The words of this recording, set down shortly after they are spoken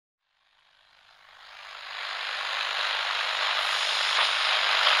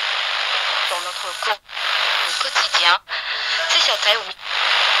notre quotidien. C'est小宅我们。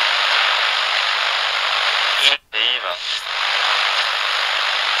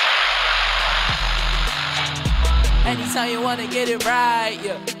Anytime you wanna get it right,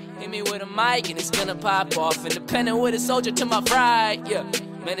 yeah. Hit me with a mic and it's gonna pop off. Independent with a soldier to my right, yeah.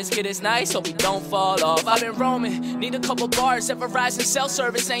 Man, this kid is nice, hope he don't fall off. I've been roaming, need a couple bars. Ever rising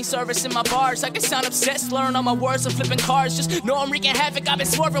self-service, ain't servicing my bars. I can sound obsessed, slurring on my words and flipping cars. Just know I'm wreaking havoc, I've been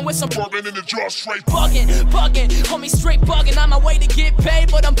swerving with some bourbon in the jaw, straight bugging, homie straight bugging. On my way to get paid,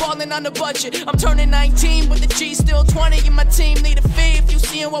 but I'm balling on the budget. I'm turning 19, but the G's still 20. And my team need a fee. If you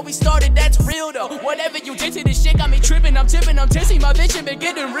seeing what we started, that's real though. Whatever you did to this shit got me tripping. I'm tipping, I'm tissing. My vision been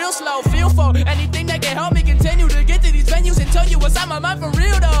getting real slow. Feel for anything that can help me continue to get to these venues and tell you what's on my mind for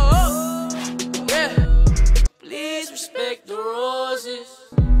real though. Yeah. Please respect the roses.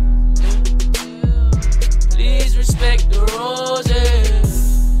 Please respect the roses.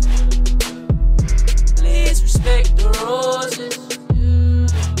 Please respect the roses.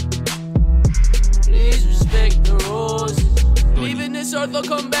 Please respect the roses. Leaving this earth, I'll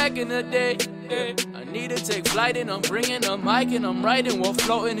come back in a day. I need to take flight and I'm bringing a mic and I'm writing while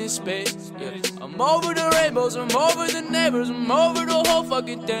floating in space. Yeah. I'm over the rainbows, I'm over the neighbors, I'm over the whole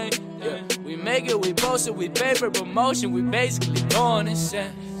fucking thing. Yeah. We make it, we post it, we pay for promotion, we basically gone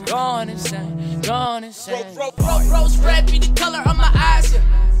insane, gone insane, gone insane. Rose red be the color of my eyes. Yeah.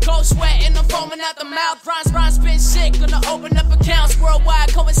 Cold sweat and I'm foaming out the mouth. Rhymes spin sick, gonna open up accounts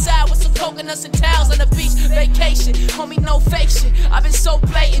worldwide. Coincide with some coconuts and towels on the beach. Vacation, homie, no fake shit. I've been so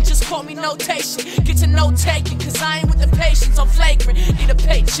blatant, just call me notation. Get to note taking, cause I ain't with the patience. I'm flagrant, need a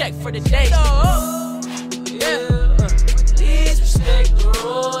paycheck for the day. Oh, yeah.